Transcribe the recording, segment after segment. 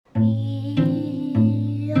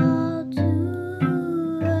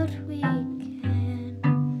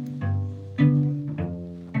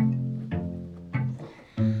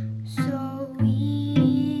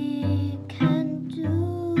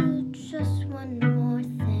one more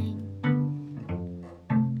thing.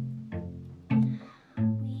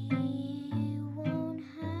 We won't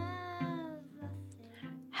have a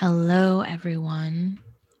thing. Hello, everyone,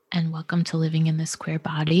 and welcome to Living in This Queer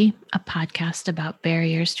Body, a podcast about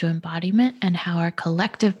barriers to embodiment and how our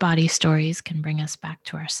collective body stories can bring us back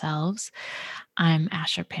to ourselves. I'm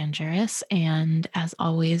Asher Pangeris, and as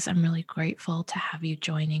always, I'm really grateful to have you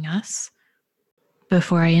joining us.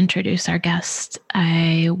 Before I introduce our guest,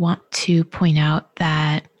 I want to point out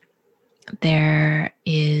that there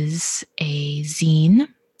is a zine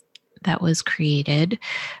that was created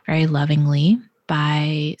very lovingly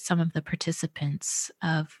by some of the participants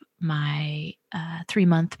of my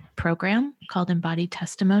 3-month program called Embodied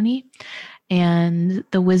Testimony. And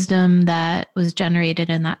the wisdom that was generated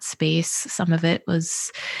in that space, some of it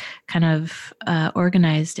was kind of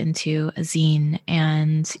organized into a zine.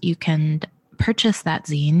 And you can purchase that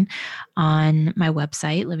zine on my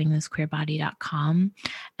website, livingthisqueerbody.com.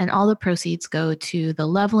 And all the proceeds go to the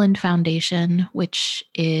Loveland Foundation, which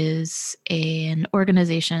is an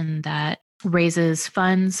organization that raises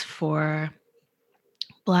funds for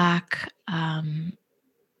Black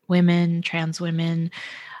women, trans women,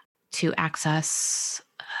 to access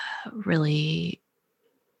really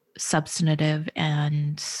substantive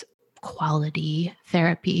and quality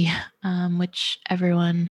therapy, which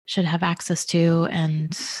everyone should have access to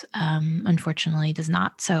and unfortunately does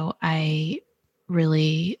not. So I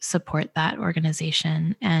really support that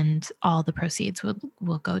organization, and all the proceeds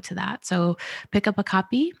will go to that. So pick up a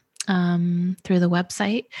copy through the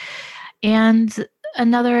website. And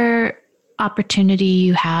another opportunity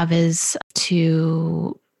you have is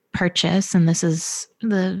to purchase, and this is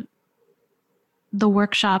the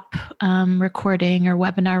workshop recording or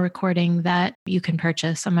webinar recording that you can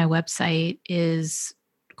purchase on my website is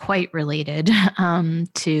quite related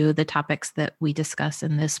to the topics that we discuss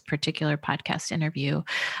in this particular podcast interview.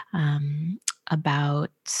 About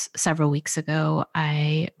several weeks ago,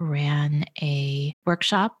 I ran a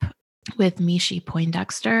workshop with Mishi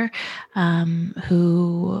Poindexter,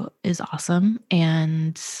 who is awesome.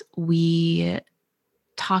 And we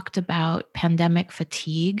talked about pandemic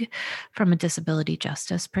fatigue from a disability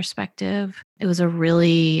justice perspective. It was a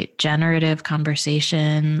really generative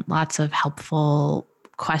conversation, lots of helpful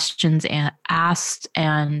questions asked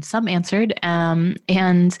and some answered.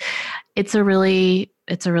 And it's a really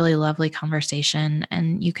lovely conversation,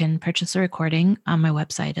 and you can purchase a recording on my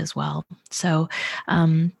website as well. So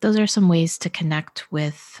those are some ways to connect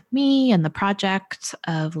with me and the project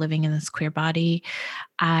of Living in This Queer Body.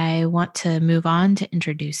 I want to move on to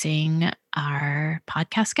introducing our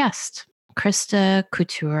podcast guest. Krista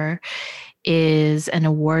Couture is an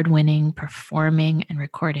award-winning performing and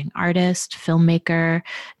recording artist, filmmaker,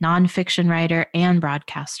 nonfiction writer, and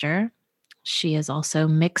broadcaster. She is also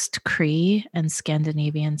mixed Cree and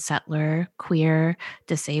Scandinavian settler, queer,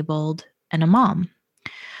 disabled, and a mom.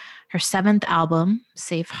 Her 7th album,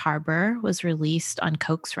 Safe Harbor, was released on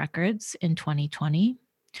Coax Records in 2020.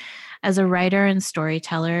 As a writer and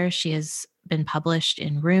storyteller, she has been published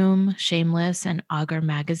in Room, Shameless, and Augur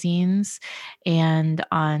magazines, and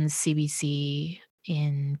on CBC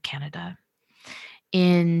in Canada.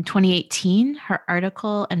 In 2018, her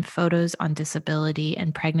article and photos on disability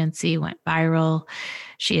and pregnancy went viral.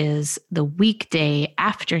 She is the weekday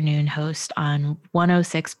afternoon host on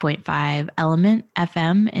 106.5 Element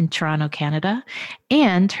FM in Toronto, Canada.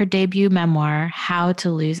 And her debut memoir, How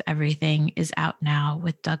to Lose Everything, is out now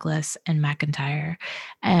with Douglas and McIntyre.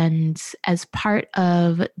 And as part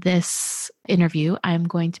of this interview, I'm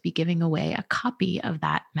going to be giving away a copy of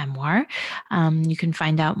that memoir. You can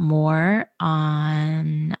find out more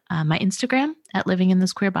on my Instagram at Living in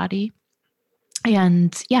This Queer Body.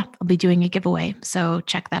 And yeah, I'll be doing a giveaway, so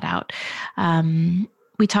check that out.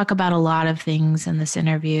 We talk about a lot of things in this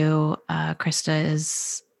interview. Krista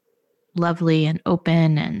is lovely and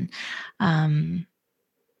open, and I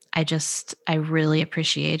really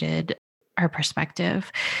appreciated her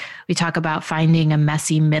perspective. We talk about finding a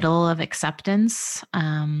messy middle of acceptance,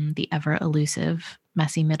 the ever elusive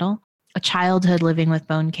messy middle, a childhood living with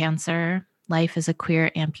bone cancer, life as a queer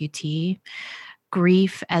amputee,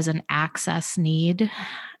 grief as an access need,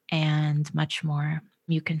 and much more.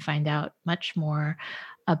 You can find out much more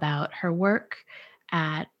about her work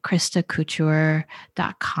at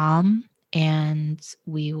kristacouture.com, and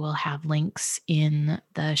we will have links in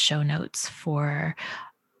the show notes for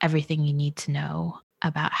everything you need to know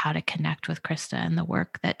about how to connect with Krista and the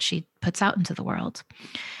work that she puts out into the world.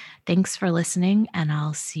 Thanks for listening, and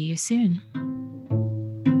I'll see you soon.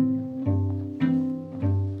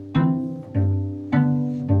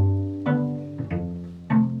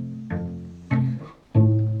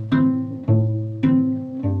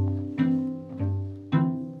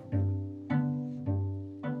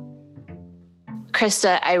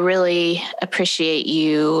 Krista, I really appreciate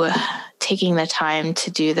you taking the time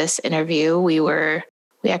to do this interview. We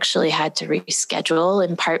actually had to reschedule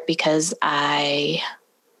in part because I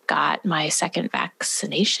got my second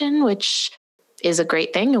vaccination, which is a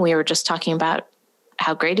great thing. And we were just talking about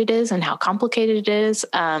how great it is and how complicated it is.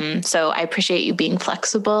 So I appreciate you being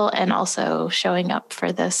flexible and also showing up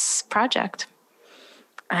for this project.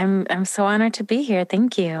 I'm so honored to be here.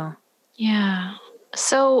 Thank you. Yeah.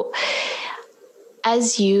 So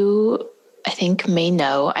as you, I think, may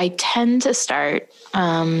know, I tend to start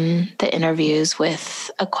the interviews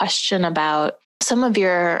with a question about some of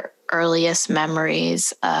your earliest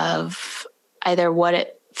memories of either what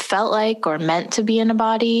it felt like or meant to be in a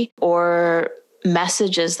body, or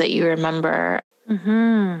messages that you remember. Mm-hmm.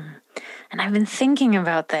 And I've been thinking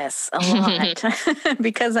about this a lot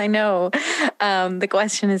because I know the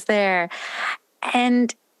question is there.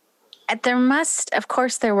 And of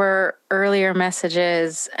course, there were earlier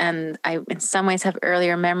messages, and I, in some ways, have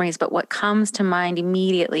earlier memories. But what comes to mind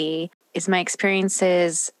immediately is my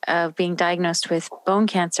experiences of being diagnosed with bone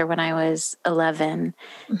cancer when I was 11,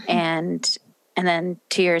 and then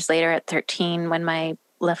 2 years later at 13, when my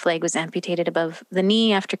left leg was amputated above the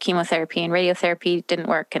knee after chemotherapy and radiotherapy didn't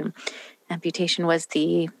work, and amputation was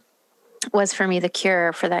for me the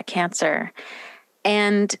cure for that cancer.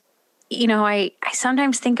 And I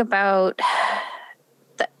sometimes think about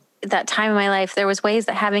that time in my life. There was ways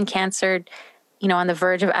that having cancer, on the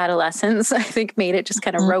verge of adolescence, I think made it just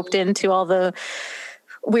kind of roped into all the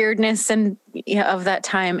weirdness and of that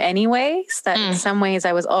time anyways, that in some ways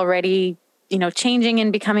I was already, changing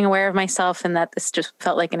and becoming aware of myself, and that this just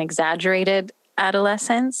felt like an exaggerated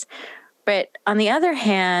adolescence. But on the other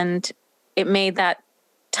hand, it made that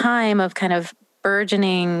time of kind of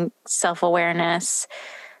burgeoning self-awareness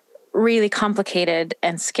really complicated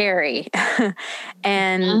and scary.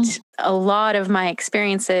 And a lot of my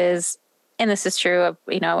experiences, and this is true of,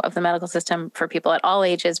 of the medical system for people at all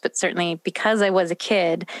ages, but certainly because I was a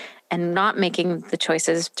kid and not making the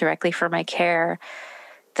choices directly for my care,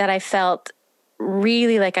 that I felt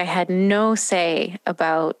really like I had no say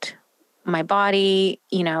about my body,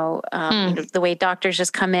 the way doctors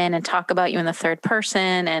just come in and talk about you in the third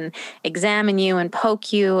person and examine you and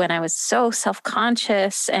poke you. And I was so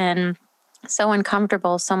self-conscious and so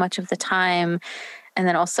uncomfortable so much of the time. And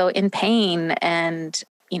then also in pain and,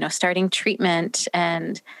 starting treatment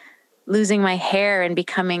and losing my hair and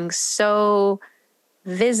becoming so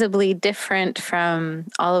visibly different from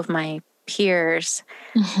all of my peers.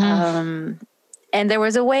 And there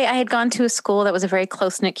was a way I had gone to a school that was a very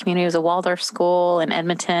close-knit community. It was a Waldorf school in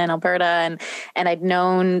Edmonton, Alberta. And I'd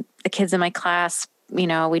known the kids in my class,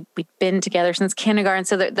 we'd been together since kindergarten.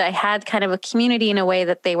 So that I had kind of a community in a way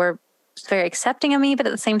that they were very accepting of me, but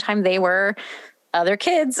at the same time, they were other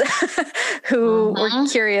kids who were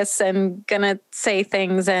curious and gonna say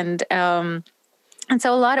things. And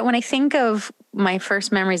so when I think of my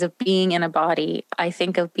first memories of being in a body, I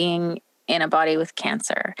think of being in a body with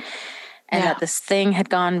cancer. And that this thing had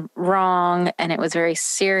gone wrong and it was very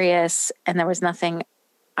serious and there was nothing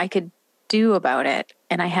I could do about it.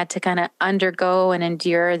 And I had to kind of undergo and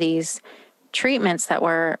endure these treatments that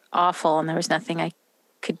were awful and there was nothing I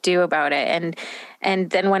could do about it.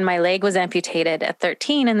 And then when my leg was amputated at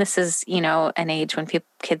 13, and this is, an age when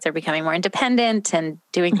kids are becoming more independent and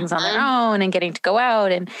doing things on their own and getting to go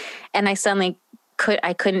out. And I suddenly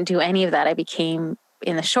couldn't do any of that. I became,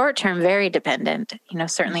 in the short term, very dependent,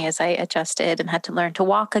 certainly as I adjusted and had to learn to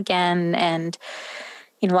walk again and,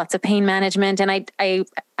 lots of pain management. And I,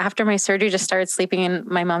 after my surgery, just started sleeping in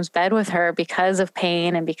my mom's bed with her because of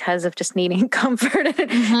pain and because of just needing comfort,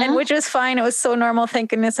 and which was fine. It was so normal.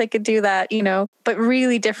 Thank goodness I could do that, but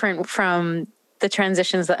really different from the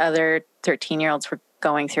transitions that other 13-year-olds were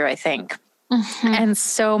going through, I think. And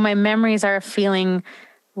so my memories are feeling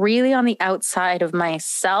really on the outside of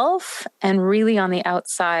myself and really on the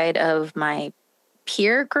outside of my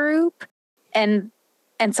peer group. And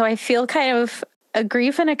so I feel kind of a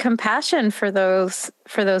grief and a compassion for those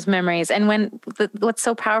memories. And what's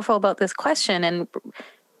so powerful about this question and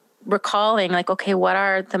recalling, like, okay, what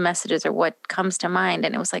are the messages or what comes to mind?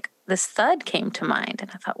 And it was like this thud came to mind.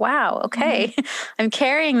 And I thought, wow, okay, I'm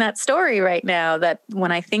carrying that story right now, that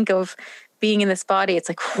when I think of being in this body, it's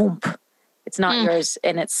like, whoomp, it's not yours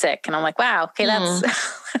and it's sick. And I'm like, wow, okay,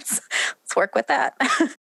 let's work with that.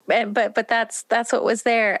 but that's what was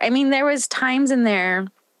there. I mean, there was times in there.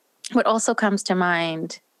 What also comes to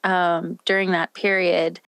mind during that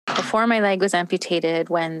period, before my leg was amputated,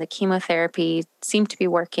 when the chemotherapy seemed to be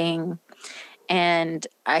working, and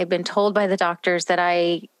I'd been told by the doctors that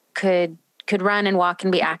I could could run and walk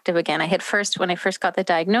and be active again. When I first got the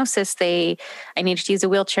diagnosis, I needed to use a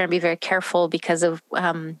wheelchair and be very careful because of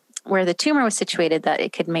where the tumor was situated, that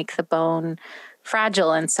it could make the bone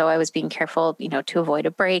fragile. And so I was being careful, to avoid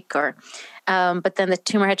a break but then the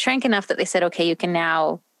tumor had shrank enough that they said, okay, you can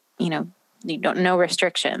now, no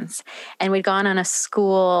restrictions. And we'd gone on a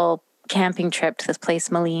school camping trip to this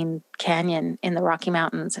place, Moline Canyon in the Rocky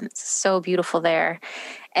Mountains. And it's so beautiful there.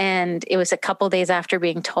 And it was a couple days after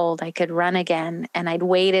being told I could run again. And I'd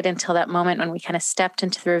waited until that moment when we kind of stepped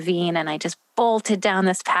into the ravine, and I just bolted down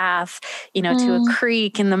this path, to a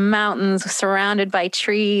creek in the mountains surrounded by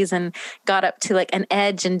trees, and got up to like an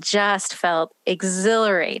edge and just felt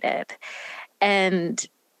exhilarated. And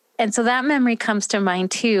so that memory comes to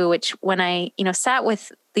mind too, which when I, sat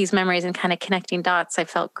with these memories and kind of connecting dots, I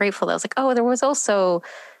felt grateful. I was like, oh, there was also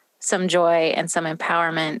some joy and some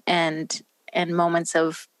empowerment and moments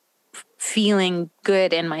of feeling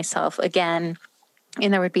good in myself again.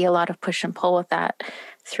 And there would be a lot of push and pull with that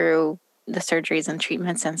through the surgeries and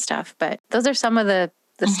treatments and stuff. But those are some of the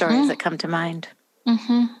stories that come to mind.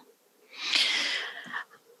 Mm-hmm.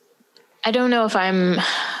 I don't know if I'm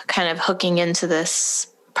kind of hooking into this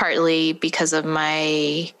partly because of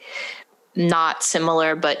my not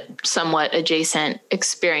similar, but somewhat adjacent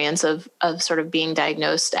experience of sort of being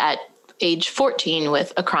diagnosed at age 14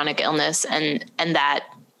 with a chronic illness and that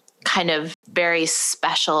kind of very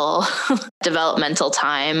special developmental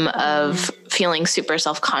time of feeling super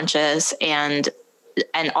self-conscious and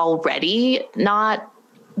already not,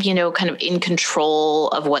 kind of in control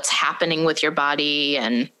of what's happening with your body.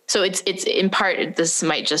 And so it's in part, this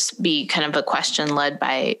might just be kind of a question led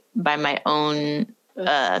by my own,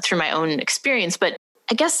 through my own experience. But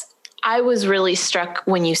I guess I was really struck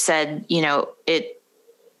when you said,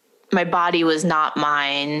 my body was not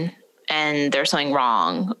mine and there's something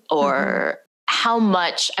wrong, or how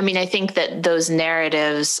much, I think that those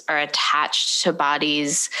narratives are attached to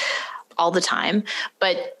bodies all the time,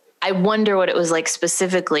 but I wonder what it was like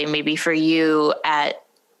specifically maybe for you at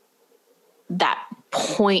that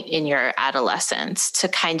point in your adolescence to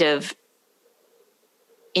kind of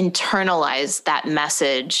internalize that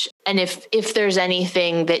message. And if there's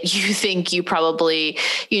anything that you think you probably,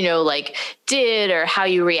 did, or how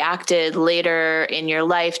you reacted later in your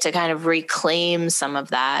life to kind of reclaim some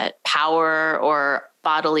of that power or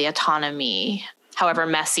bodily autonomy, however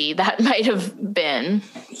messy that might have been.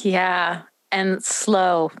 Yeah. And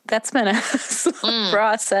slow. That's been a slow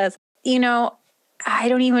process. I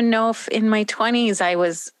don't even know if in my 20s I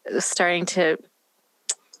was starting to,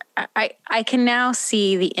 I can now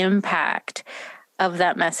see the impact of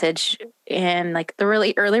that message in like the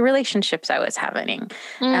really early relationships I was having,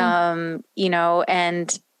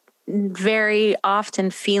 and very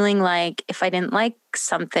often feeling like if I didn't like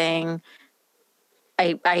something,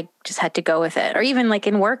 I just had to go with it. Or even like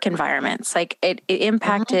in work environments, like it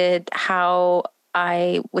impacted how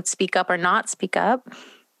I would speak up or not speak up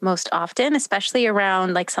most often, especially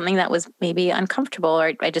around like something that was maybe uncomfortable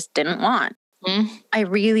or I just didn't want. I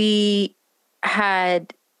really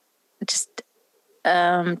had just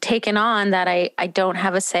taken on that I don't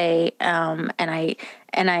have a say, and I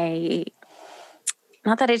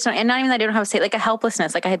not that I just don't, and not even that I don't have a say, like a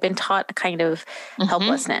helplessness, like I had been taught a kind of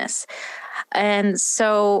helplessness. And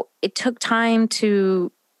so it took time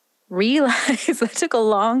to realize, it took a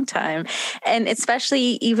long time. And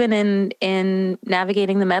especially even in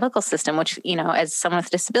navigating the medical system, which, as someone with a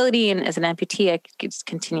disability and as an amputee, I just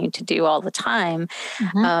continue to do all the time,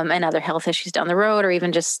 and other health issues down the road, or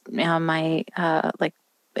even just my, like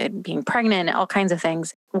being pregnant, all kinds of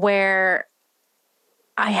things where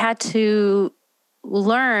I had to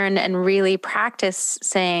learn and really practice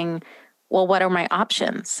saying, well, what are my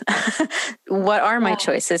options? What are my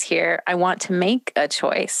choices here? I want to make a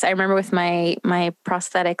choice. I remember with my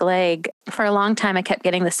prosthetic leg, for a long time, I kept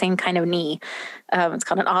getting the same kind of knee. It's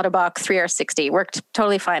called an Ottobock 3R60. Worked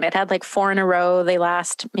totally fine. I'd had like 4 in a row. They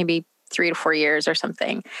last maybe 3 to 4 years or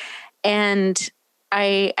something. And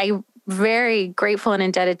I very grateful and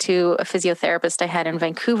indebted to a physiotherapist I had in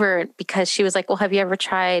Vancouver, because she was like, well, have you ever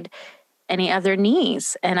tried any other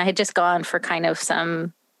knees? And I had just gone for kind of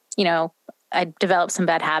some, I developed some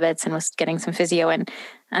bad habits and was getting some physio. And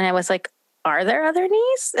I was like, are there other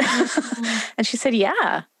knees? And she said,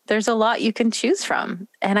 yeah, there's a lot you can choose from.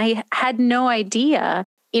 And I had no idea.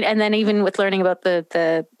 And then even with learning about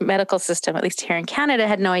the medical system, at least here in Canada, I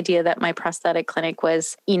had no idea that my prosthetic clinic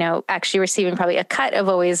was, actually receiving probably a cut of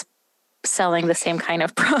always selling the same kind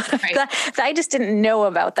of product. Right. I just didn't know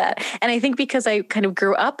about that. And I think because I kind of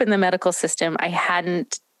grew up in the medical system, I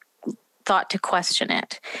hadn't thought to question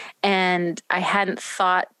it. And I hadn't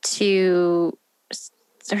thought to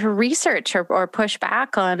research or push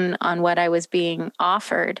back on what I was being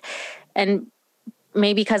offered. And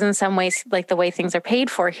maybe because in some ways, like the way things are paid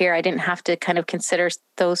for here, I didn't have to kind of consider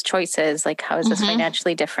those choices. Like, how is this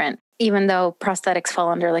financially different? Even though prosthetics fall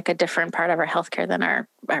under like a different part of our healthcare than our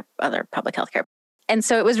other public healthcare. And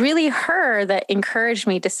so it was really her that encouraged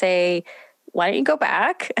me to say, why don't you go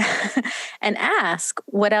back and ask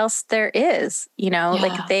what else there is?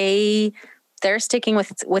 Like they're sticking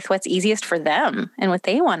with what's easiest for them and what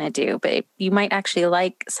they want to do, but you might actually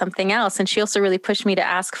like something else. And she also really pushed me to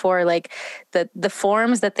ask for like the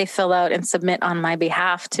forms that they fill out and submit on my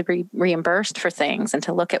behalf to be reimbursed for things, and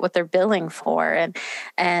to look at what they're billing for,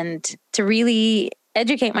 and to really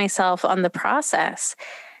educate myself on the process.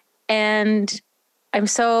 And I'm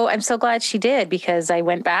so glad she did, because I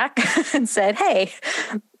went back and said, hey,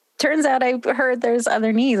 turns out I heard there's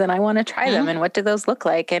other knees and I want to try them. And what do those look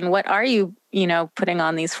like? And what are you, putting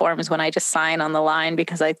on these forms when I just sign on the line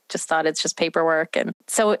because I just thought it's just paperwork. And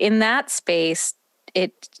so in that space,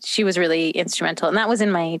 she was really instrumental. And that was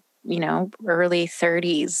in my, early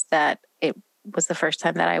 30s that it was the first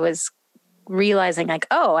time that I was realizing like,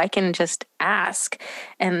 oh, I can just ask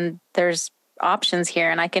and there's options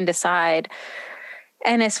here and I can decide.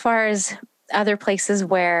 And as far as other places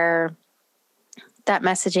where that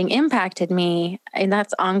messaging impacted me, and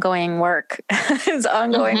that's ongoing work. It's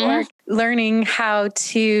ongoing work, learning how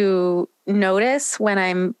to notice when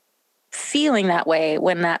I'm feeling that way,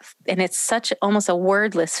 and it's such almost a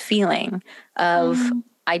wordless feeling of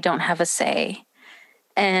I don't have a say.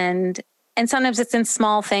 And sometimes it's in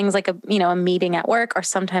small things like a meeting at work, or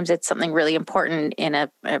sometimes it's something really important in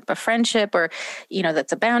a friendship, or,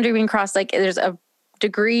 that's a boundary being crossed. Like there's a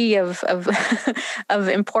degree of of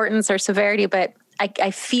importance or severity, but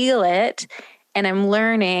I feel it and I'm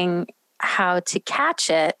learning how to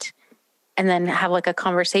catch it and then have like a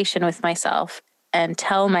conversation with myself and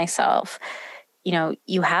tell myself,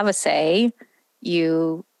 you have a say,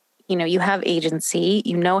 you have agency,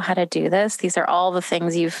 you know how to do this. These are all the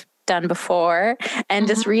things you've done before. And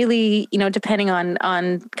just really, depending on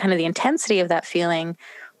kind of the intensity of that feeling,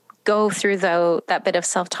 go through that bit of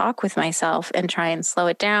self-talk with myself and try and slow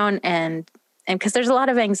it down. And because there's a lot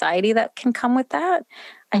of anxiety that can come with that.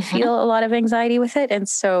 I feel a lot of anxiety with it. And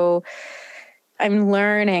so I'm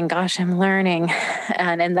learning,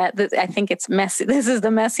 and that I think it's messy. This is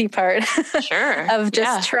the messy part of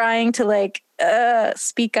just trying to like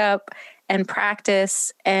speak up and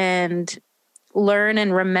practice and learn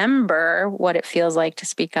and remember what it feels like to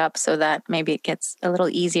speak up, so that maybe it gets a little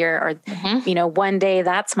easier, or, one day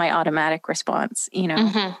that's my automatic response,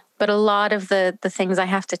 But a lot of the things I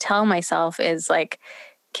have to tell myself is like,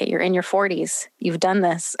 okay, you're in your 40s. You've done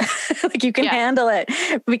this. Like you can handle it,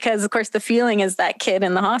 because of course the feeling is that kid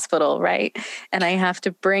in the hospital. Right. And I have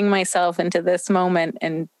to bring myself into this moment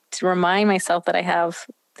and to remind myself that I have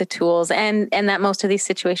the tools and that most of these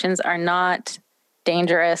situations are not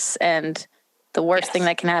dangerous. And the worst thing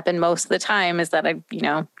that can happen most of the time is that I,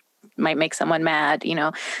 might make someone mad,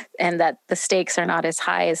 and that the stakes are not as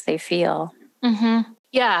high as they feel.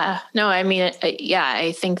 Yeah, no, I mean,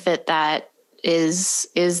 I think that is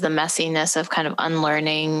the messiness of kind of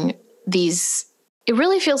unlearning these. It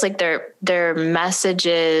really feels like they're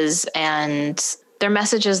messages, and they're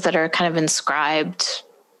messages that are kind of inscribed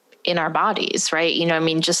in our bodies, right?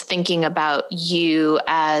 Just thinking about you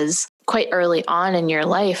as quite early on in your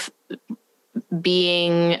life,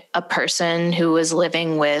 being a person who was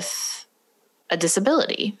living with a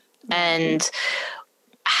disability, and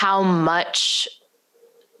how much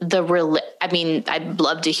I'd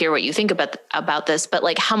love to hear what you think about this, but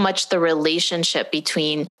like how much the relationship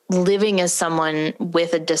between living as someone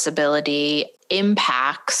with a disability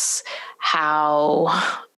impacts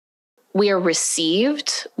how we are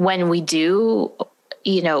received when we do,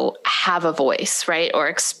 have a voice, right? Or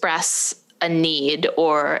express a need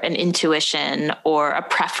or an intuition or a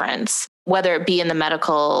preference, whether it be in the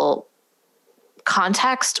medical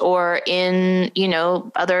context or in,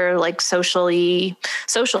 other like social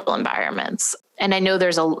environments. And I know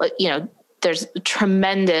there's there's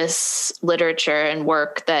tremendous literature and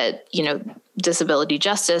work that, disability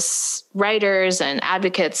justice writers and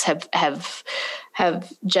advocates have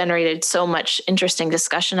generated so much interesting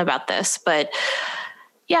discussion about this. But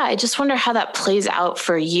yeah, I just wonder how that plays out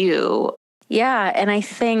for you. Yeah. And I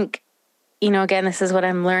think, again, this is what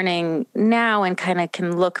I'm learning now and kind of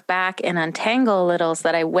can look back and untangle a little, so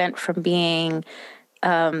that I went from being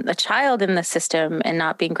a child in the system and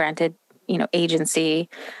not being granted, agency,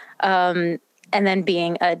 and then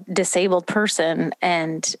being a disabled person,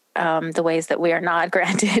 and the ways that we are not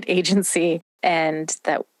granted agency, and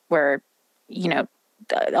that we're,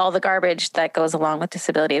 all the garbage that goes along with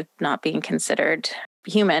disability of not being considered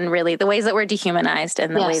human, really, the ways that we're dehumanized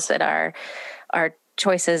and the ways that our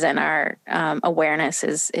choices and our awareness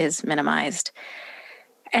is minimized.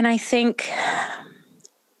 And I think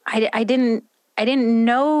I didn't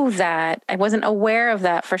know that. I wasn't aware of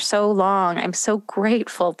that for so long. I'm so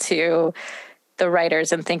grateful to the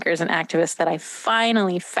writers and thinkers and activists that I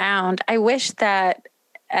finally found. I wish that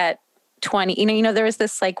at 20, there was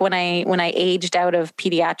this, like, when I aged out of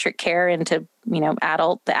pediatric care into, the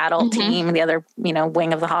adult team, the other,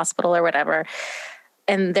 wing of the hospital or whatever.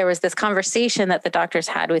 And there was this conversation that the doctors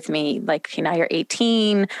had with me, like, now you're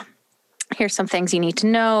 18. Here's some things you need to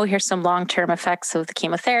know. Here's some long-term effects of the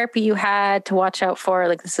chemotherapy you had to watch out for.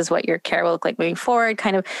 Like, this is what your care will look like moving forward.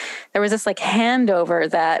 Kind of, there was this like handover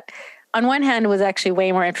that on one hand was actually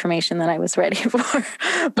way more information than I was ready for.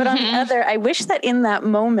 But on the other, I wish that in that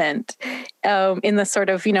moment, in the sort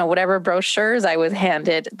of, whatever brochures I was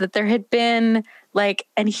handed, that there had been like,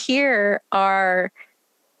 and here are,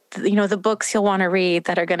 the books you'll want to read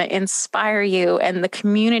that are going to inspire you, and the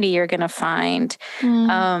community you're going to find,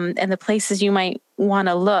 and the places you might want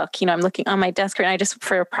to look. I'm looking on my desk right now. I just,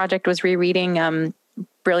 for a project, was rereading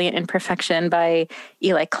Brilliant Imperfection by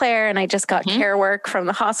Eli Clare, and I just got care work from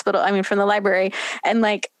the hospital, from the library. And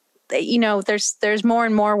like, there's more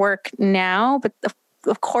and more work now, but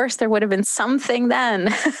of course there would have been something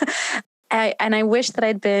then. And I wish that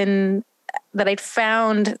I'd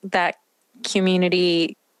found that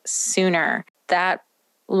community sooner, that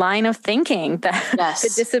line of thinking, that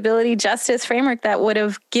the disability justice framework that would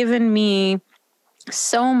have given me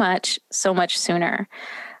so much sooner.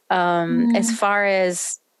 As far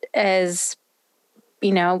as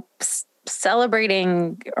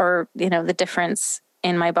celebrating or, the difference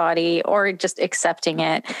in my body, or just accepting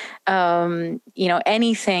it,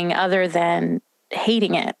 anything other than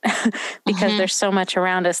hating it, because there's so much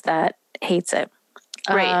around us that hates it.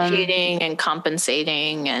 Right. Hating and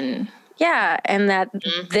compensating and. Yeah. And that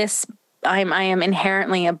I am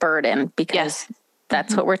inherently a burden, because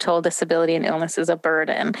that's what we're told. Disability and illness is a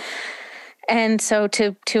burden. And so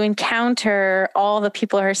to encounter all the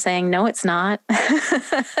people who are saying, no, it's not,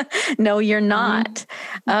 no, you're not,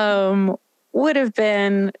 would have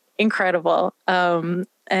been incredible.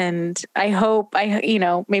 And I hope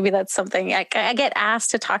maybe that's something I get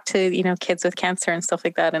asked to talk to, kids with cancer and stuff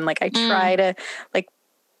like that. And like, I try to like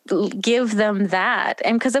give them that.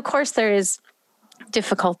 And because of course there is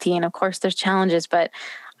difficulty and of course there's challenges, but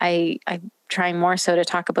I'm trying more so to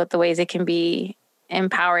talk about the ways it can be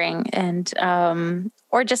empowering, and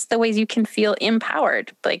or just the ways you can feel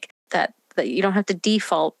empowered, like that you don't have to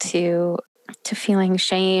default to feeling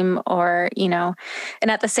shame, or and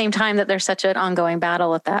at the same time that there's such an ongoing battle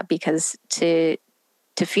with that, because to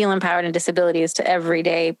feel empowered in disability is to every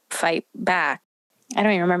day fight back. I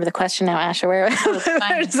don't even remember the question now, Asha. Where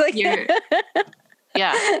it's like,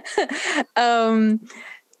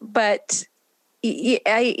 but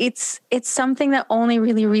it's something that only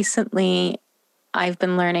really recently I've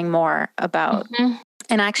been learning more about.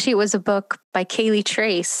 And actually it was a book by Kaylee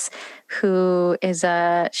Trace, who is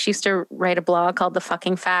she used to write a blog called The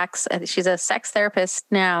Fucking Facts. She's a sex therapist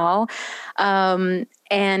now. And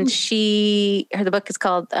the book is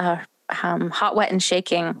called Hot, Wet, and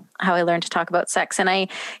Shaking, How I Learned to Talk About Sex. And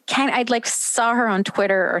I'd like saw her on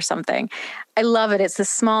Twitter or something. I love it. It's a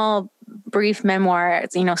small, brief memoir,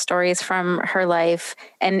 stories from her life.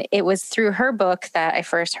 And it was through her book that I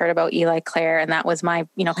first heard about Eli Clare. And that was my,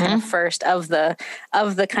 kind of first of the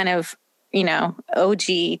kind of, OG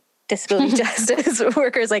disability justice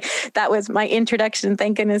workers. Like, that was my introduction,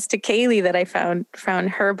 thank goodness, to Kaylee, that I found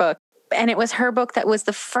her book. And it was her book that was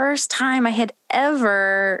the first time I had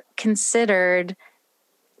ever considered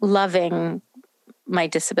loving my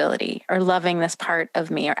disability, or loving this part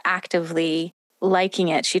of me, or actively liking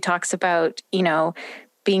it. She talks about,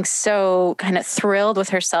 being so kind of thrilled with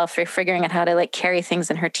herself for figuring out how to like carry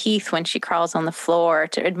things in her teeth when she crawls on the floor,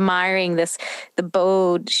 to admiring the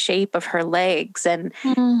bowed shape of her legs, and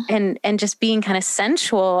just being kind of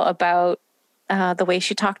sensual about the way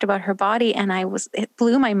she talked about her body. And it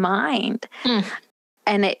blew my mind.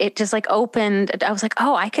 And it just like opened, I was like,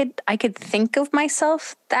 oh, I could think of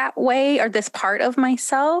myself that way, or this part of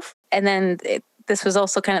myself. And then this was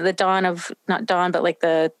also kind of the dawn of, not dawn, but like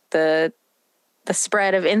the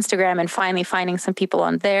spread of Instagram, and finally finding some people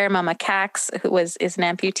on there. Mama Cax, who is an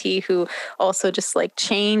amputee, who also just like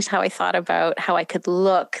changed how I thought about how I could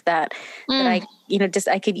look, that I,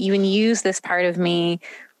 I could even use this part of me,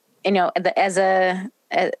 as an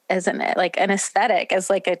aesthetic, as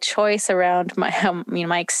like a choice around my,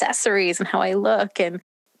 my accessories and how I look. And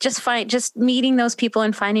just meeting those people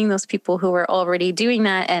and finding those people who were already doing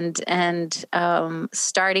that and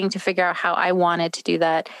starting to figure out how I wanted to do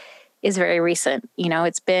that is very recent.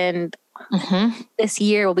 It's been this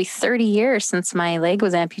year will be 30 years since my leg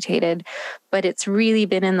was amputated, but it's really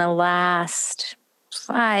been in the last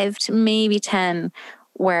 5 to maybe 10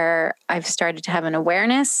 where I've started to have an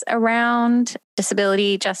awareness around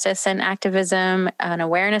disability justice and activism, an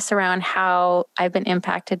awareness around how I've been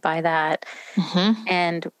impacted by that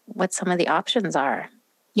and what some of the options are.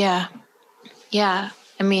 Yeah. Yeah.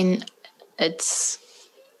 I mean, it's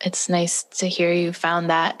nice to hear you found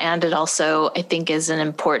that. And it also, I think, is an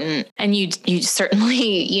important, and you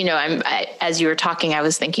certainly, as you were talking, I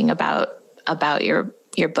was thinking about your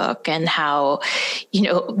book and how,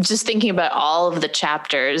 just thinking about all of the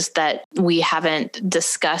chapters that we haven't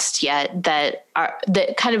discussed yet that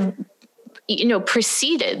kind of,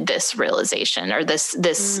 preceded this realization or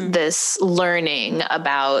this learning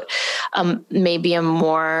about maybe a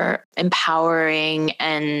more empowering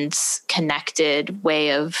and connected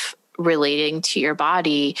way of relating to your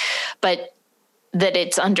body, but that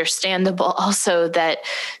it's understandable also that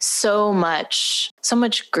so much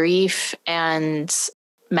grief and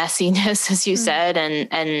messiness, as you said,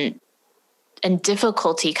 and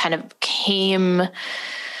difficulty kind of came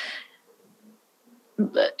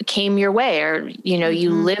your way, or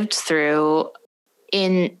you lived through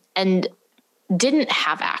and didn't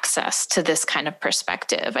have access to this kind of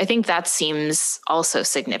perspective. I think that seems also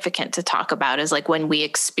significant to talk about, is like when we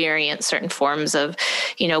experience certain forms of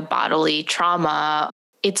bodily trauma,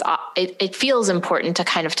 it feels important to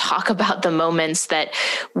kind of talk about the moments that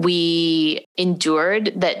we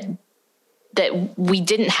endured that we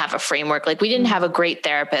didn't have a framework, like we didn't have a great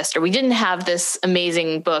therapist, or we didn't have this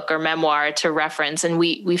amazing book or memoir to reference. And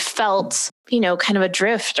we felt, kind of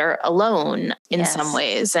adrift or alone in some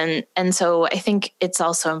ways. And so I think it's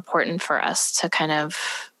also important for us to kind of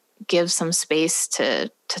give some space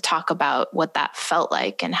to talk about what that felt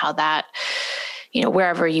like and how that,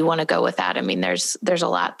 wherever you want to go with that. I mean, there's a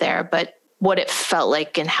lot there, but what it felt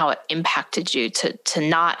like and how it impacted you to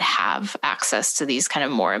not have access to these kind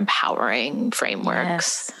of more empowering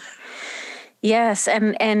frameworks. Yes.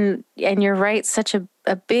 And you're right. Such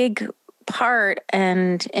a big part,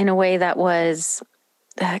 and in a way that was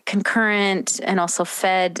concurrent and also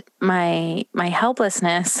fed my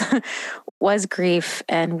helplessness was grief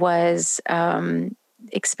and was, the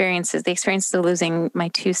experiences of losing my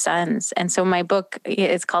 2 sons. And so my book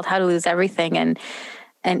is called How to Lose Everything.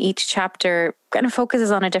 And each chapter kind of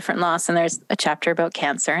focuses on a different loss. And there's a chapter about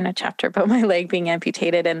cancer and a chapter about my leg being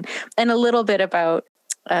amputated and a little bit about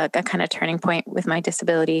a kind of turning point with my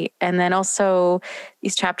disability. And then also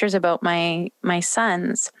these chapters about my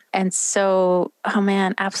sons. And so, oh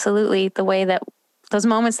man, absolutely. The way that those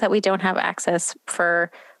moments that we don't have access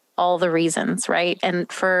for all the reasons, right?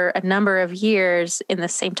 And for a number of years in the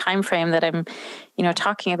same time frame that I'm,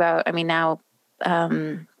 talking about, I mean, now,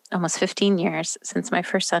 almost 15 years since my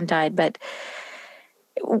first son died, but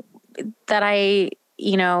that I,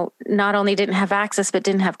 not only didn't have access, but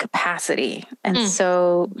didn't have capacity. And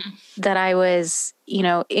so that I was,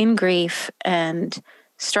 in grief and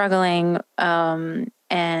struggling, and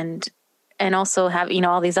also have,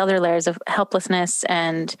 all these other layers of helplessness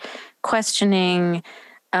and questioning,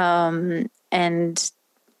 and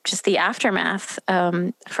just the aftermath.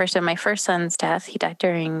 First of my first son's death, he died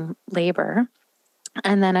during labor.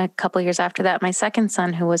 And then a couple of years after that, my second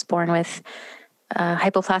son, who was born with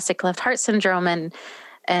hypoplastic left heart syndrome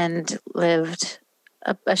and lived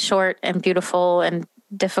a short and beautiful and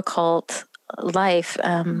difficult life,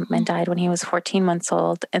 and died when he was 14 months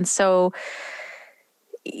old. And so,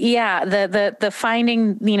 yeah, the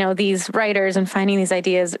finding, these writers and finding these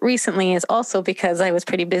ideas recently is also because I was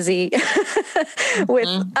pretty busy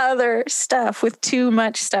with other stuff, with too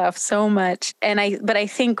much stuff, so much. But I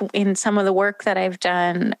think in some of the work that I've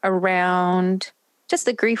done around just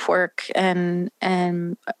the grief work and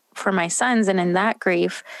for my sons and in that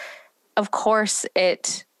grief, of course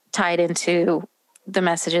it tied into the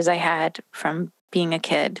messages I had from being a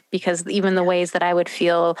kid, because even the ways that I would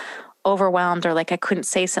feel overwhelmed or like I couldn't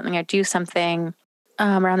say something or do something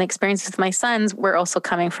around the experiences with my sons were also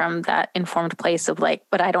coming from that informed place of like,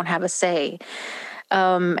 but I don't have a say.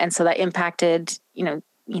 And so that impacted,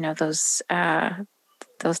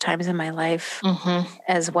 those times in my life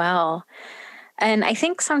as well. And I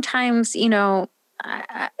think sometimes, in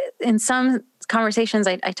some conversations,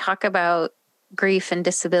 I talk about grief and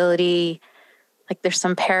disability, like there's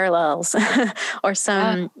some parallels or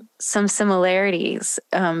some similarities,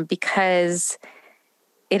 because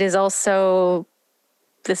it is also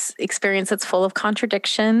this experience that's full of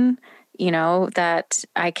contradiction that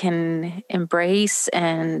I can embrace,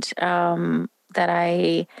 and that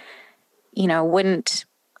I wouldn't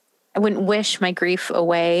wish my grief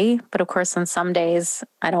away, but of course on some days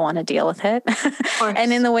I don't want to deal with it.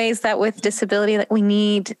 And in the ways that with disability, that we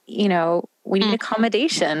need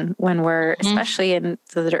accommodation when we're especially in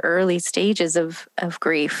the early stages of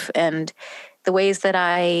grief. And the ways that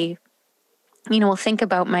I will think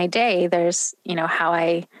about my day, there's how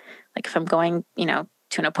I, like, if I'm going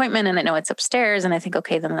to an appointment and I know it's upstairs and I think,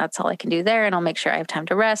 okay, then that's all I can do there, and I'll make sure I have time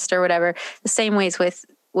to rest or whatever. The same ways with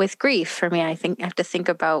grief for me, I think I have to think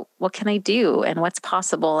about what can I do and what's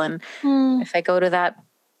possible. And if I go to that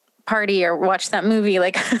party or watch that movie,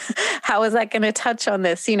 like, how is that going to touch on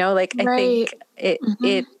this? I think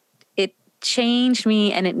it changed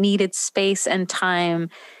me, and it needed space and time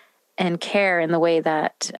and care in the way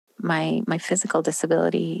that my physical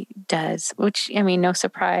disability does, which, no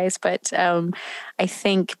surprise, but I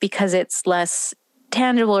think because it's less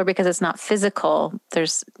tangible, or because it's not physical,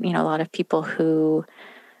 there's, a lot of people who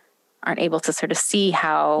aren't able to sort of see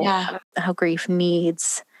how grief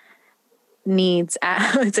needs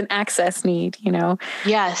it's an access need,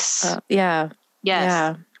 Yes. Yes.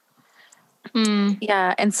 Yeah.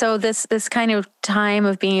 Yeah. And so this kind of time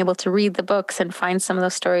of being able to read the books and find some of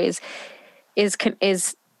those stories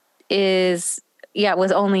was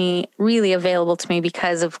only really available to me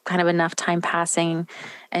because of kind of enough time passing,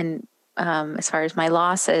 and as far as my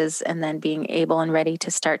losses, and then being able and ready to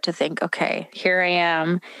start to think, okay, here I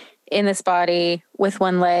am in this body with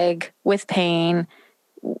one leg, with pain,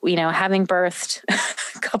 having birthed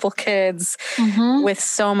a couple kids, with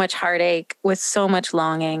so much heartache, with so much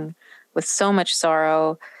longing, with so much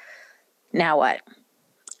sorrow. Now what?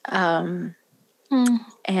 And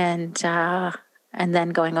then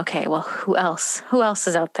going, okay, well, who else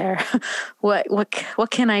is out there? What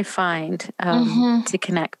can I find to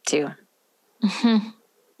connect to?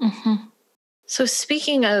 So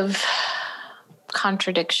speaking of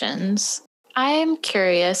contradictions, I'm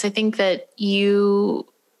curious. I think that you,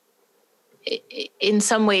 in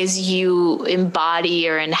some ways, you embody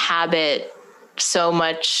or inhabit so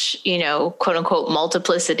much, quote unquote,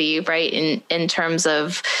 multiplicity, right? In terms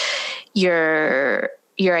of your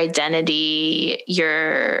identity,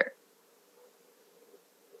 your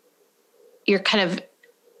kind of,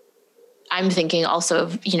 I'm thinking also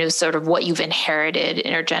of, sort of what you've inherited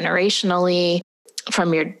intergenerationally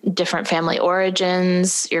from your different family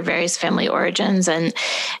origins, your various family origins. And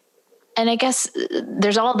I guess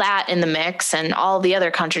there's all that in the mix and all the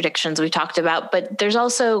other contradictions we talked about, but there's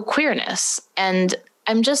also queerness. And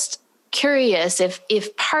I'm just curious if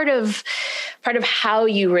part of how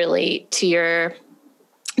you relate to your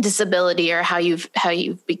disability, or how you've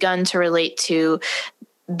begun to relate to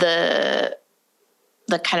the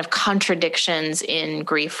kind of contradictions in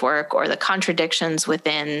grief work, or the contradictions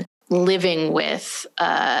within living with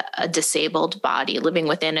a disabled body, living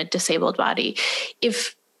within a disabled body,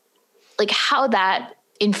 if, like, how that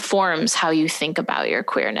informs how you think about your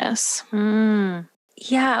queerness.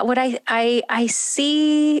 Yeah, what I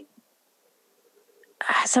see,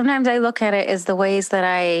 sometimes I look at it as the ways that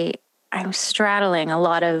I'm straddling a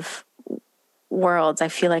lot of worlds. I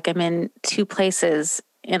feel like I'm in two places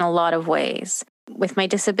in a lot of ways. With my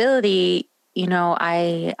disability,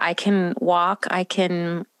 I can walk, I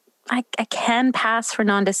can pass for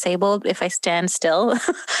non-disabled if I stand still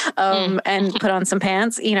and put on some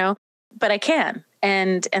pants, but I can.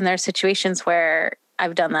 And there are situations where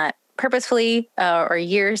I've done that purposefully, or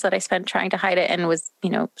years that I spent trying to hide it and was,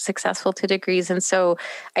 successful to degrees. And so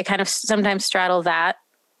I kind of sometimes straddle that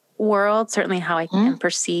world, certainly how I am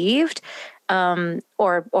perceived,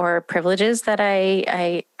 or privileges that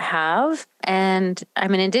I have. And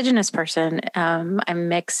I'm an Indigenous person. I'm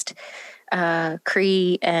mixed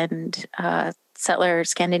Cree and settler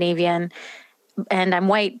Scandinavian, and I'm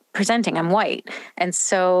white presenting. I'm white. And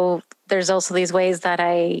so there's also these ways that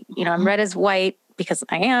I'm read as white because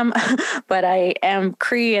I am, but I am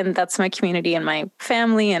Cree, and that's my community and my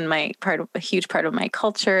family and a huge part of my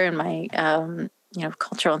culture and my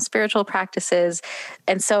cultural and spiritual practices.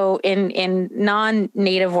 And so in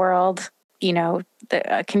non-native world,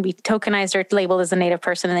 that can be tokenized or labeled as a native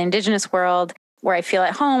person. In the Indigenous world, where I feel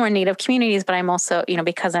at home, or native communities, but I'm also,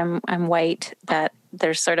 because I'm white, that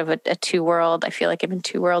there's sort of a two world. I feel like I'm in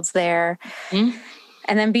two worlds there. And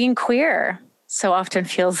then being queer so often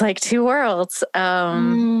feels like two worlds.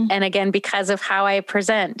 And again, because of how I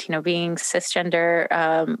present, being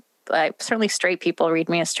cisgender, certainly straight people read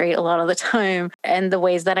me as straight a lot of the time, and the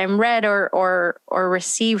ways that I'm read or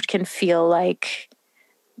received can feel like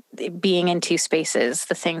being in two spaces.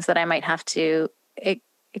 The things that I might have to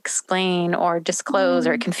explain or disclose,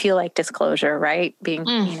 or it can feel like disclosure, right? Being,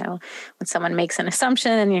 when someone makes an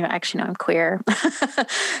assumption and actually, no, I'm queer.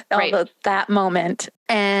 Right. That moment.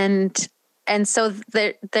 And so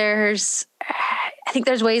there's, I think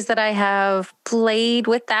there's ways that I have played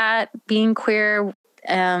with that being queer.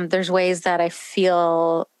 There's ways that I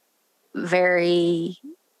feel very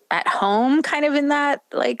at home kind of in that,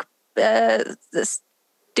 like, this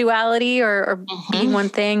duality or being one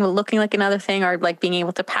thing, looking like another thing, or like being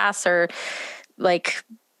able to pass, or like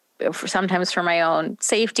sometimes for my own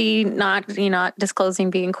safety, not disclosing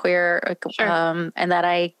being queer, and that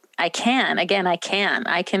I can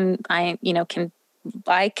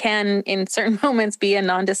in certain moments be a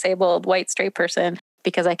non-disabled white straight person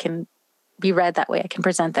because I can be read that way. I can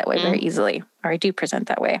present that way very easily, or I do present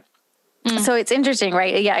that way. So it's interesting,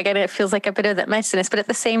 right? Yeah, again, it feels like a bit of that messiness, but at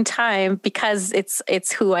the same time, because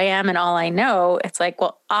it's who I am and all I know, it's like,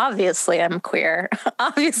 well, obviously I'm queer.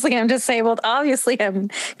 Obviously I'm disabled. Obviously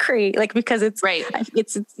I'm Cree. Like, because it's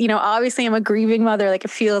obviously I'm a grieving mother. Like,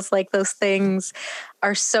 it feels like those things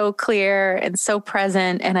are so clear and so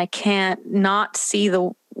present, and I can't not see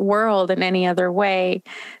the world in any other way,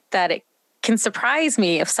 that it can surprise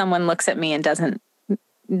me if someone looks at me and doesn't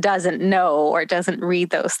know or doesn't read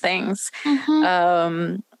those things.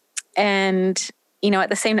 And, at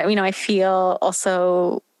the same time, I feel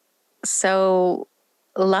also so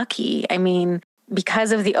lucky. I mean,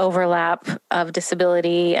 because of the overlap of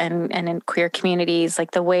disability and in queer communities,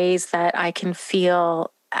 like the ways that I can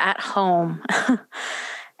feel at home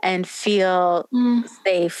and feel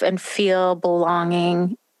safe and feel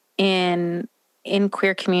belonging in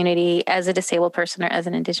queer community as a disabled person or as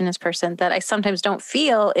an Indigenous person, that I sometimes don't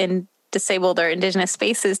feel in disabled or Indigenous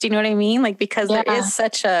spaces. Do you know what I mean? Like, because there is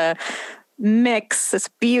such a mix, this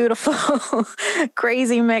beautiful,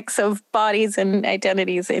 crazy mix of bodies and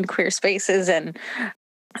identities in queer spaces, and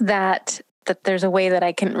that there's a way that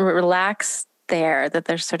I can relax there, that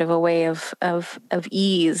there's sort of a way of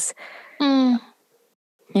ease.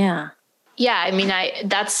 Yeah. Yeah. I mean,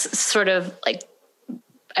 that's sort of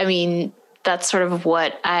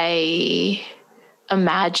what I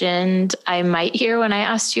imagined I might hear when I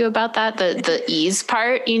asked you about that, the ease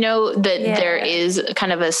part, there is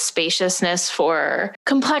kind of a spaciousness for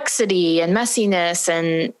complexity and messiness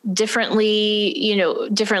and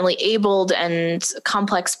differently abled and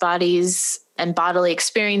complex bodies and bodily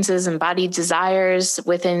experiences and body desires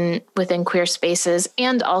within queer spaces.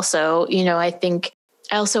 And also, I think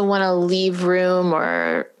I also want to leave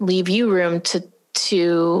you room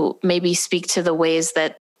to maybe speak to the ways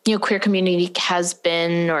that, queer community has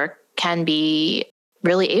been or can be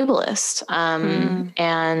really ableist,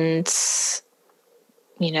 and,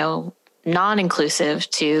 non-inclusive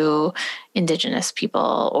to Indigenous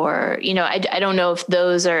people, or, I don't know if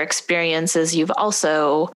those are experiences you've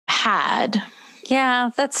also had. Yeah,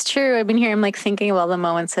 that's true. I've been here. I'm like thinking of all the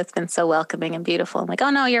moments that's been so welcoming and beautiful. I'm like, oh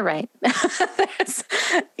no, you're right.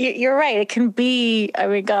 You're right. It can be, I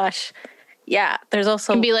mean, gosh. Yeah, there's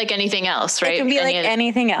also... It can be like anything else, right? It can be like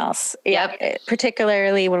anything else. Yep. Yeah,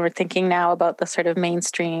 particularly when we're thinking now about the sort of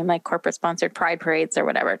mainstream, like corporate-sponsored pride parades or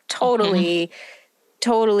whatever. Totally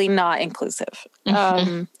not inclusive.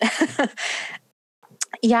 Yeah,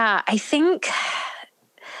 I think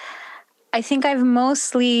I've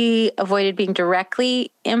mostly avoided being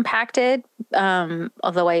directly impacted,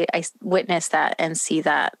 although I witness that and see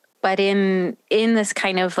that. But in this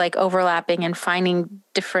kind of like overlapping and finding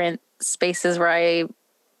different spaces where I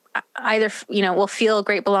either, will feel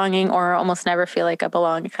great belonging or almost never feel like I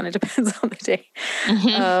belong. It kind of depends on the day.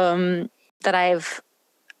 That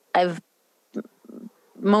I've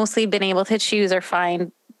mostly been able to choose or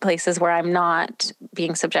find places where I'm not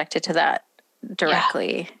being subjected to that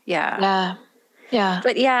directly. Yeah.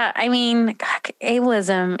 But yeah, I mean,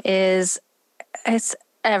 ableism it's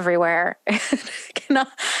everywhere.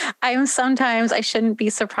 I shouldn't be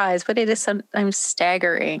surprised, but it is sometimes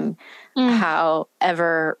staggering how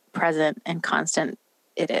ever present and constant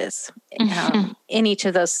it is in each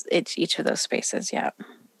of those spaces.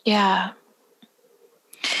 Yeah.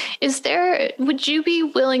 Would you be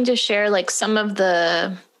willing to share like some of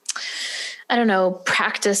the, I don't know,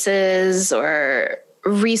 practices or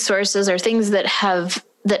resources or things that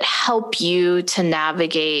help you to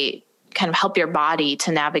navigate, kind of help your body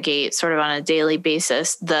to navigate sort of on a daily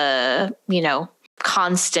basis, the,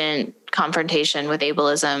 constant confrontation with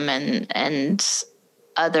ableism and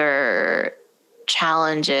other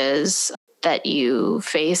challenges that you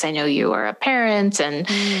face? I know you are a parent, and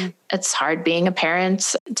it's hard being a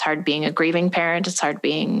parent. It's hard being a grieving parent. It's hard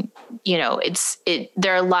being,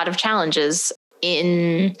 there are a lot of challenges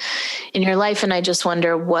in your life. And I just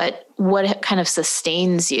wonder what kind of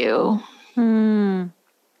sustains you.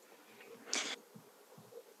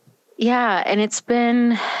 Yeah. And it's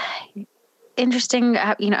been interesting,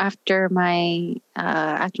 after my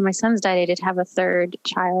sons died, I did have a third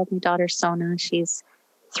child, my daughter, Sona. She's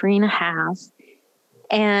 3.5.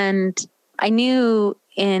 And I knew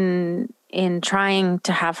in trying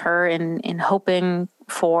to have her, in hoping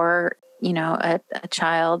for, a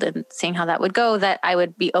child and seeing how that would go, that I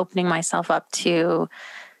would be opening myself up to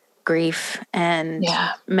grief and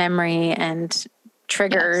memory and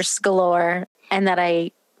triggers galore. And that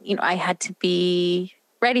I had to be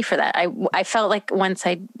ready for that. I felt like once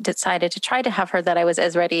I decided to try to have her, that I was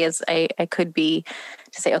as ready as I could be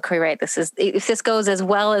to say, okay, right, if this goes as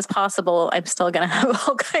well as possible, I'm still going to have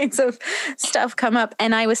all kinds of stuff come up.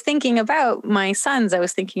 And I was thinking about my sons. I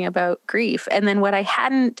was thinking about grief. And then what I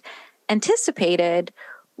hadn't anticipated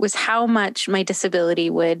was how much my disability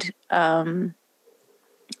would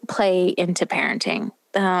play into parenting.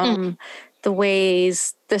 The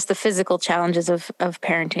ways, the physical challenges of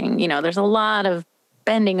parenting. There's a lot of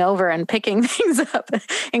bending over and picking things up,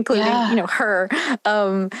 including, her.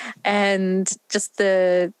 And just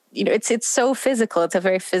it's so physical. It's a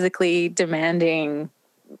very physically demanding,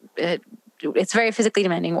 it's very physically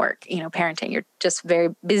demanding work, parenting. You're just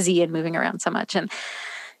very busy and moving around so much. And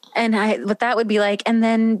what that would be like. And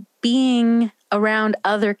then being around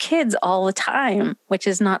other kids all the time, which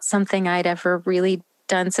is not something I'd ever really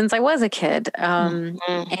done since I was a kid.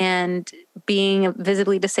 And being a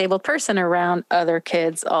visibly disabled person around other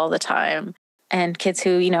kids all the time, and kids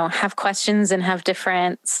who, have questions and have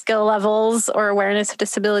different skill levels or awareness of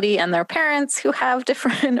disability, and their parents who have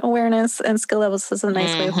different awareness and skill levels. This is a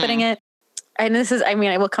nice way of putting it. And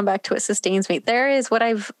I will come back to what sustains me. There is what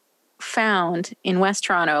I've found in West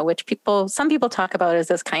Toronto, which some people talk about as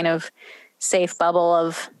this kind of safe bubble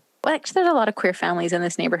of, well, actually, there's a lot of queer families in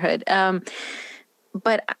this neighborhood.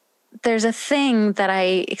 But there's a thing that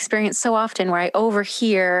I experience so often where I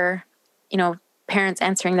overhear, parents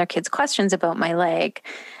answering their kids' questions about my leg.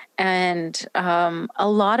 And a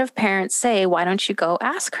lot of parents say, why don't you go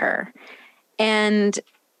ask her? And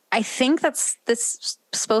I think this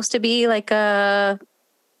supposed to be like I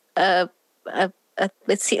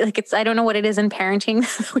don't know what it is in parenting.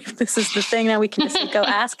 This is the thing that we can just go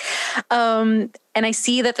ask. And I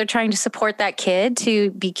see that they're trying to support that kid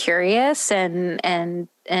to be curious and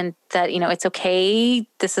that, it's okay.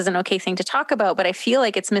 This is an okay thing to talk about, but I feel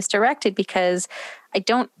like it's misdirected because I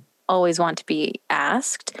don't always want to be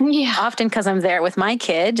asked. Yeah. Often because I'm there with my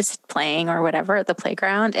kid just playing or whatever at the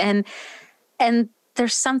playground. And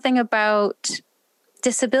there's something about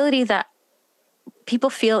disability that people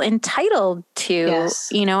feel entitled to. Yes.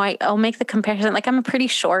 I'll make the comparison. Like, I'm a pretty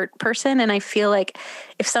short person, and I feel like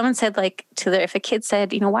if someone said, like, if a kid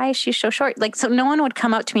said, why is she so short? Like, so no one would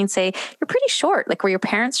come up to me and say, you're pretty short. Like, were your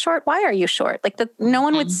parents short? Why are you short? Like, no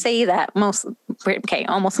one would say that. Almost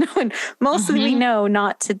no one. Mostly we know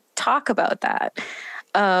not to talk about that.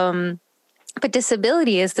 But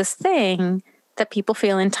disability is this thing that people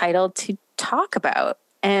feel entitled to talk about.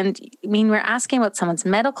 And we're asking about someone's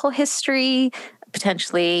medical history,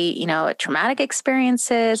 potentially, traumatic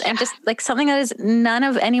experiences, and just like something that is none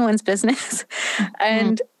of anyone's business.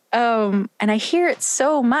 And I hear it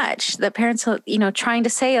so much that parents are, trying to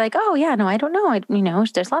say like, oh yeah, no, I don't know.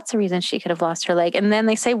 There's lots of reasons she could have lost her leg. And then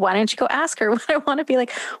they say, why don't you go ask her? I want to be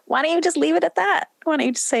like, why don't you just leave it at that? Why don't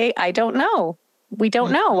you just say, I don't know. We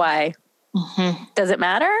don't know why. Does it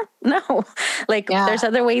matter? No. There's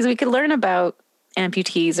other ways we could learn about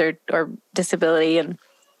amputees or disability, and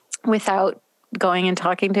without going and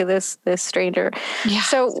talking to this stranger. Yeah.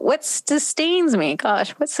 So what sustains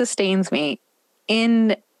me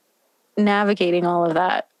in navigating all of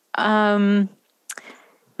that? The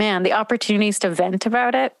opportunities to vent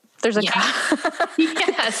about it. There's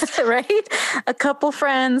yes, right? A couple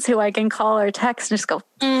friends who I can call or text and just go,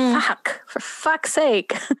 fuck, for fuck's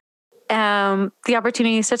sake. The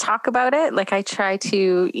opportunities to talk about it. Like, I try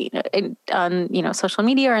to, on social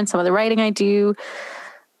media or in some of the writing I do,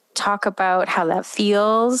 talk about how that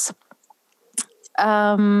feels.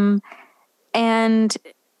 And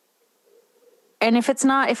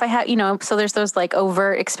if I have, so there's those like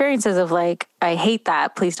overt experiences of like, I hate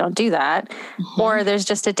that, please don't do that. Or there's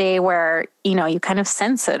just a day where, you kind of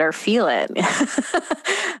sense it or feel it.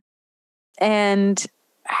 And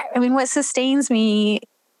what sustains me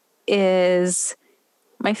is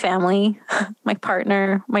my family, my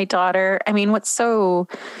partner, my daughter. What's so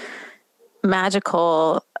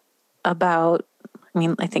magical about,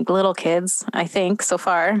 I think little kids, so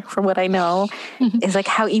far from what I know, is like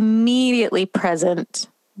how immediately present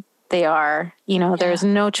they are. There's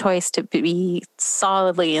no choice to be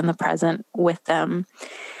solidly in the present with them.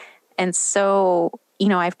 And so,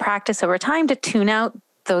 I've practiced over time to tune out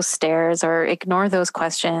those stares or ignore those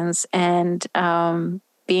questions. And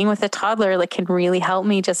being with a toddler can really help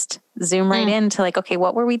me just zoom right into okay,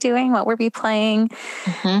 what were we doing? What were we playing?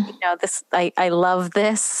 I love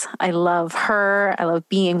this. I love her. I love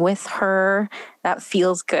being with her. That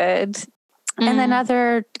feels good. And then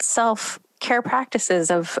other self-care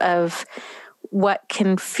practices of what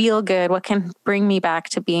can feel good, what can bring me back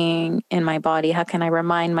to being in my body. How can I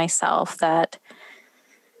remind myself that,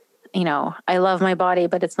 I love my body,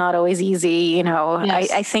 but it's not always easy.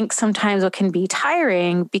 Yes. I think sometimes what can be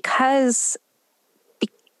tiring because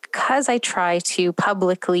I try to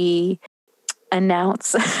publicly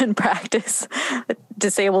announce and practice that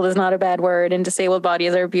disabled is not a bad word and disabled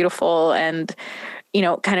bodies are beautiful, and,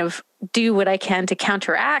 kind of do what I can to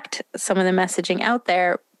counteract some of the messaging out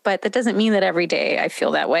there. But that doesn't mean that every day I feel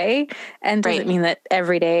that way, and doesn't mean that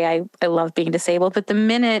every day I love being disabled. But the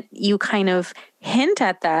minute you kind of hint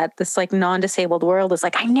at that, this non-disabled world is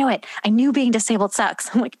I knew it. I knew being disabled sucks.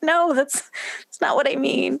 I'm no, that's not what I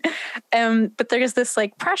mean. But there's this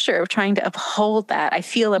pressure of trying to uphold that. I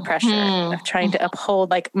feel a pressure of trying to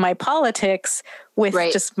uphold my politics with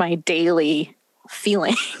just my daily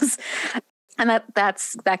feelings. And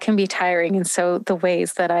that can be tiring. And so the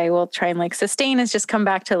ways that I will try and sustain is just come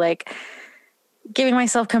back to giving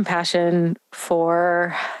myself compassion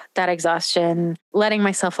for that exhaustion, letting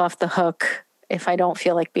myself off the hook if I don't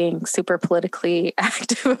feel like being super politically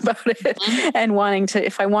active about it, and wanting to,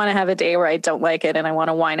 if I want to have a day where I don't like it and I want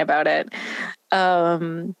to whine about it.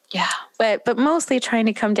 But mostly trying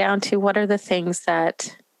to come down to what are the things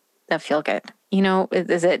that feel good.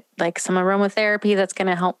 Is it some aromatherapy that's going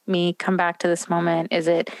to help me come back to this moment? Is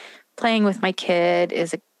it playing with my kid?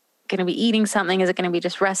 Is it going to be eating something? Is it going to be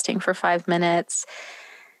just resting for 5 minutes?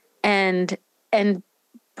 And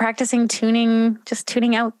practicing tuning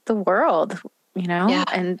out the world,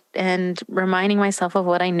 and reminding myself of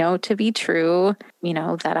what I know to be true,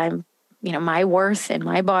 that I'm, my worth in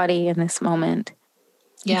my body in this moment.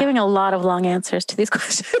 Yeah. I'm giving a lot of long answers to these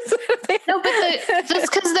questions. No, but that's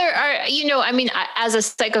because there are, as a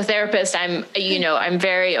psychotherapist, I'm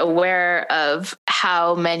very aware of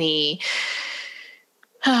how many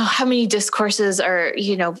discourses are,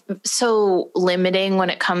 so limiting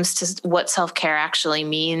when it comes to what self-care actually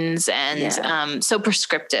means. And so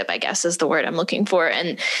prescriptive, I guess, is the word I'm looking for.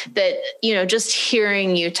 And that, just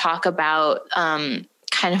hearing you talk about kind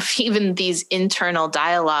of even these internal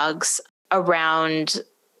dialogues around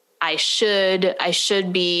I should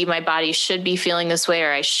be, my body should be feeling this way,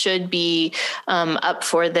 or I should be up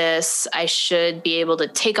for this. I should be able to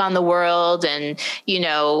take on the world. And,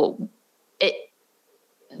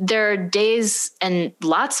 there are days and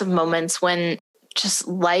lots of moments when just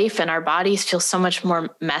life and our bodies feel so much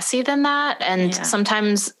more messy than that. And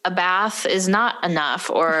sometimes a bath is not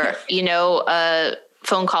enough, or, a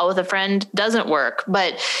phone call with a friend doesn't work.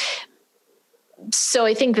 But so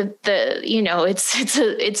I think that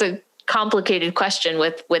it's a complicated question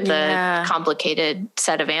with a complicated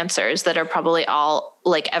set of answers that are probably all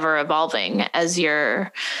ever evolving as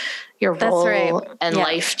your role and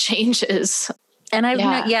life changes. And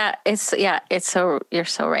it's so, you're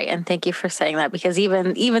so right. And thank you for saying that, because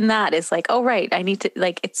even that is oh, right. I need to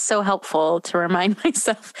it's so helpful to remind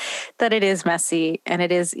myself that it is messy and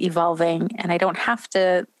it is evolving, and I don't have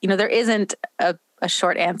to, there isn't a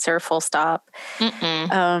short answer, full stop.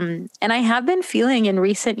 And I have been feeling in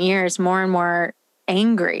recent years more and more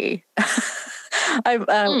angry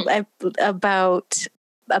about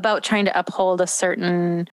trying to uphold a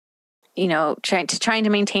certain, trying to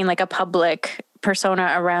maintain a public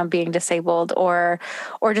persona around being disabled, or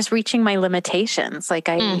just reaching my limitations.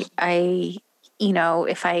 I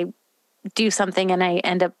if I do something and I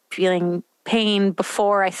end up feeling pain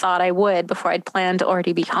before I thought I would, before I'd planned to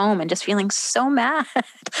already be home, and just feeling so mad.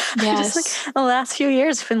 Yes. Just the last few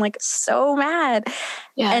years have been so mad.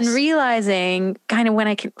 Yes. And realizing kind of when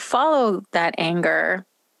I can follow that anger,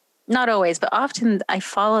 not always, but often I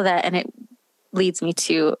follow that and it leads me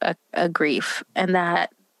to a grief. And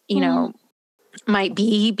that, might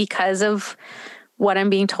be because of what I'm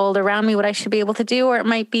being told around me, what I should be able to do, or it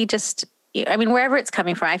might be just, wherever it's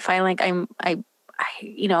coming from, I find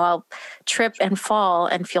I'll trip and fall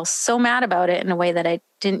and feel so mad about it in a way that I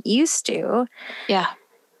didn't used to. Yeah.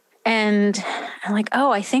 And I'm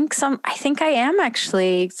oh, I think I am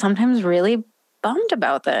actually sometimes really bummed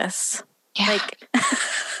about this. Yeah.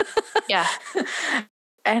 Yeah.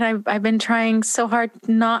 And I've been trying so hard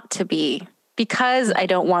not to be, because I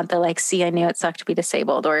don't want the see, I knew it sucked to be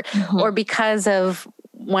disabled, or because of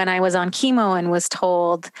when I was on chemo and was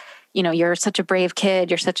told, you know, you're such a brave kid,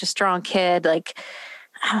 you're such a strong kid, like,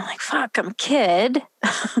 I'm like, fuck, I'm a kid.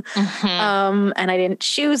 And I didn't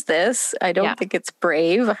choose this. I don't think it's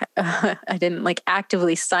brave. I didn't like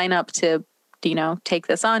actively sign up to, you know, take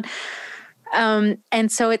this on.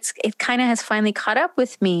 And so it kind of has finally caught up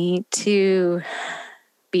with me to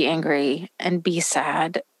be angry and be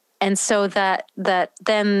sad. And so then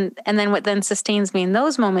what then sustains me in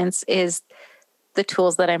those moments is the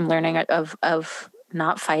tools that I'm learning of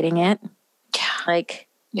not fighting it. Yeah. Like,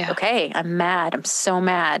 okay, I'm mad. I'm so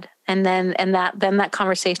mad. And then that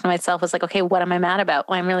conversation with myself was like, okay, what am I mad about?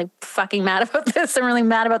 Well, I'm really fucking mad about this. I'm really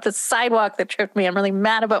mad about the sidewalk that tripped me. I'm really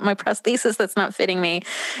mad about my prosthesis that's not fitting me,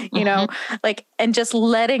 you know, like, and just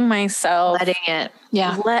letting myself. Letting it.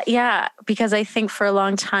 Yeah. Because I think for a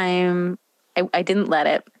long time, I didn't let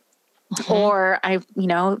it. Or you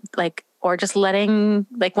know, like, or just letting,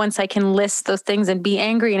 like, once I can list those things and be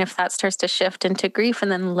angry. And if that starts to shift into grief,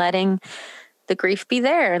 and then letting the grief be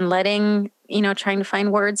there and letting, you know, trying to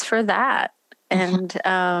find words for that. And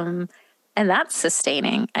that's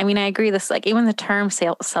sustaining. I mean, I agree this, like, even the term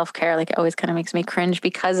self-care, like, it always kind of makes me cringe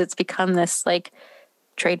because it's become this like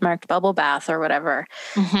trademarked bubble bath or whatever.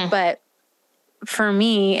 But for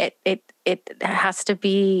me, it has to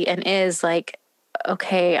be and is like,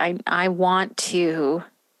 okay, I want to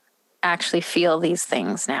actually feel these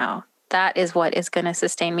things now. That is what is going to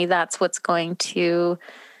sustain me. That's what's going to,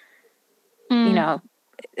 you know,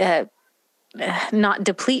 not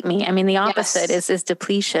deplete me. I mean, the opposite is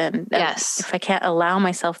depletion. Yes. If I can't allow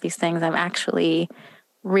myself these things, I'm actually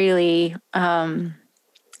really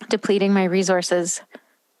depleting my resources.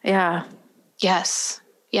 Yeah. Yes.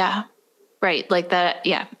 Yeah. Right. Like that.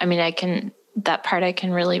 Yeah. I mean, that part I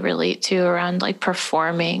can really relate to around like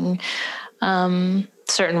performing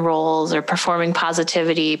certain roles or performing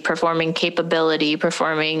positivity, performing capability,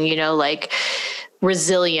 performing, you know, like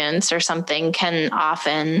resilience or something can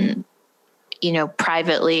often, you know,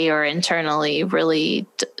 privately or internally really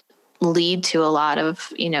lead to a lot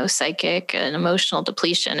of, you know, psychic and emotional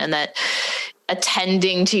depletion, and that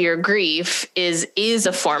attending to your grief is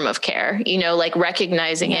a form of care, you know, like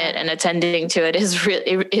recognizing it and attending to it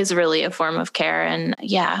is really a form of care. And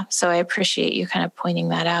so I appreciate you kind of pointing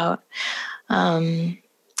that out.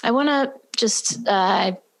 I want to just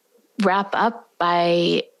wrap up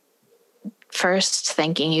by first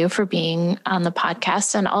thanking you for being on the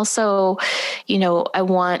podcast. And also, you know, I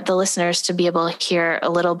want the listeners to be able to hear a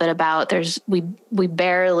little bit about, we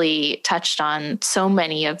barely touched on so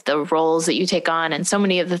many of the roles that you take on and so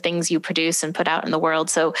many of the things you produce and put out in the world.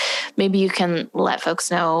 So maybe you can let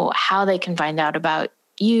folks know how they can find out about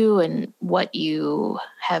you and what you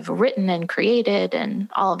have written and created and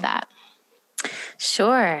all of that.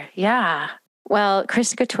 Sure. Yeah. Well,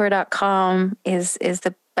 KristenCouture.com is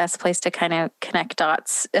the best place to kind of connect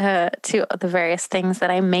dots to the various things that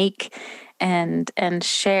I make and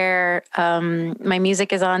share. My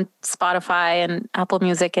music is on Spotify and Apple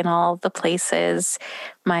Music and all the places.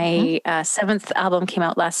 My seventh album came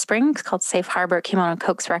out last spring. It's called Safe Harbor. It came out on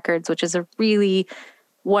Coax Records, which is a really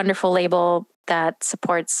wonderful label that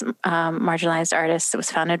supports marginalized artists. It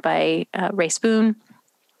was founded by Ray Spoon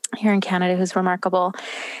here in Canada, who's remarkable.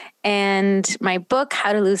 And my book,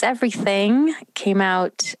 How to Lose Everything, came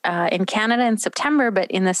out in Canada in September,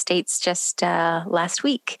 but in the States just last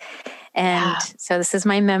week. And so this is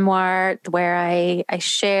my memoir where I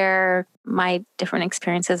share my different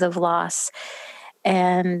experiences of loss.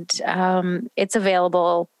 And it's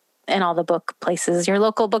available in all the book places, your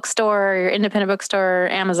local bookstore, your independent bookstore,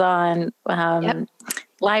 Amazon,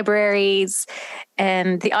 libraries.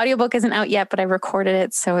 And the audiobook isn't out yet, but I recorded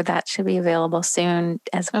it, so that should be available soon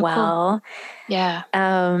as well. Cool. Yeah.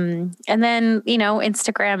 And then, you know,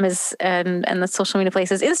 Instagram is and the social media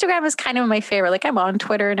places. Instagram is kind of my favorite. Like, I'm on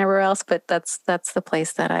Twitter and everywhere else, but that's the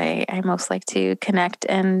place that I most like to connect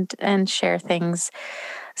and share things.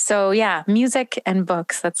 So yeah, music and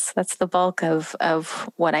books. That's the bulk of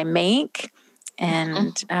what I make,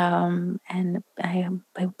 and I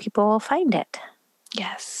hope people will find it.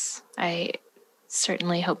 Yes, I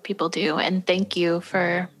certainly hope people do. And thank you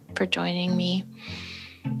for joining me.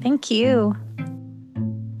 Thank you.